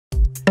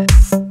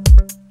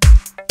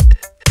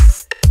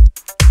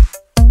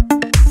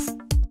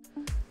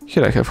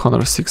Here I have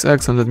Honor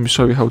 6X, and let me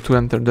show you how to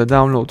enter the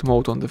download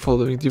mode on the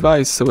following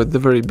device. So at the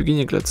very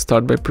beginning, let's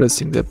start by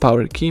pressing the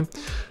power key,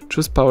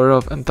 choose power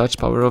off and touch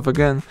power off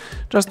again,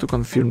 just to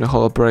confirm the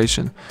whole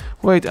operation.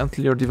 Wait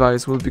until your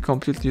device will be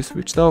completely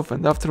switched off,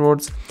 and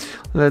afterwards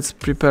let's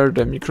prepare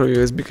the micro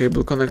USB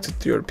cable connected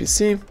to your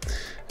PC,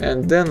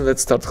 and then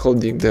let's start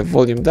holding the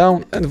volume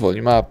down and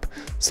volume up.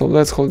 So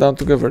let's hold down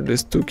together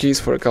these two keys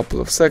for a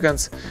couple of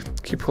seconds,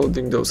 keep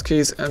holding those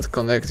keys and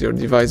connect your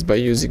device by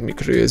using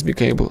micro USB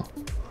cable.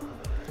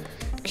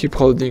 Keep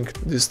holding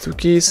these two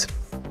keys.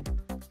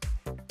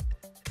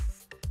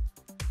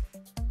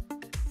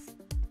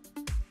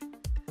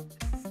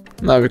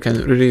 Now you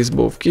can release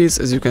both keys.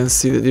 As you can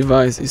see, the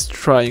device is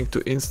trying to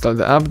install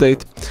the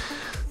update.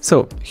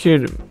 So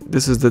here,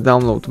 this is the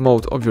download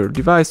mode of your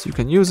device, you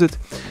can use it.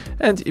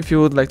 And if you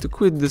would like to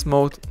quit this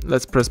mode,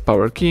 let's press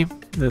power key.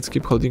 Let's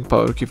keep holding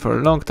power key for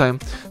a long time.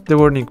 The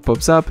warning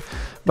pops up,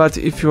 but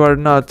if you are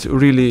not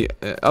really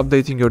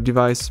updating your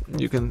device,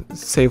 you can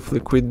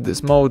safely quit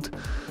this mode.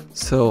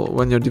 So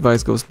when your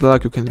device goes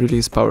black, you can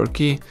release power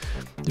key.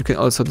 You can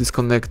also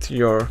disconnect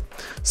your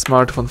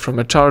smartphone from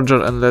a charger,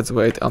 and let's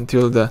wait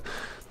until the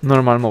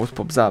normal mode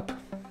pops up.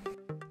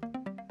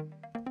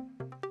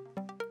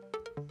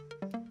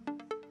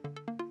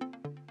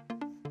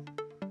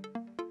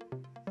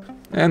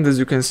 And as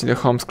you can see, the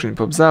home screen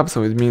pops up,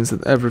 so it means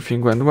that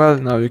everything went well.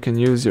 Now you can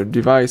use your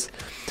device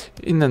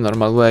in a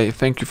normal way.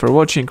 Thank you for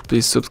watching.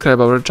 Please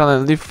subscribe our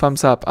channel, leave a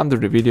thumbs up under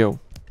the video.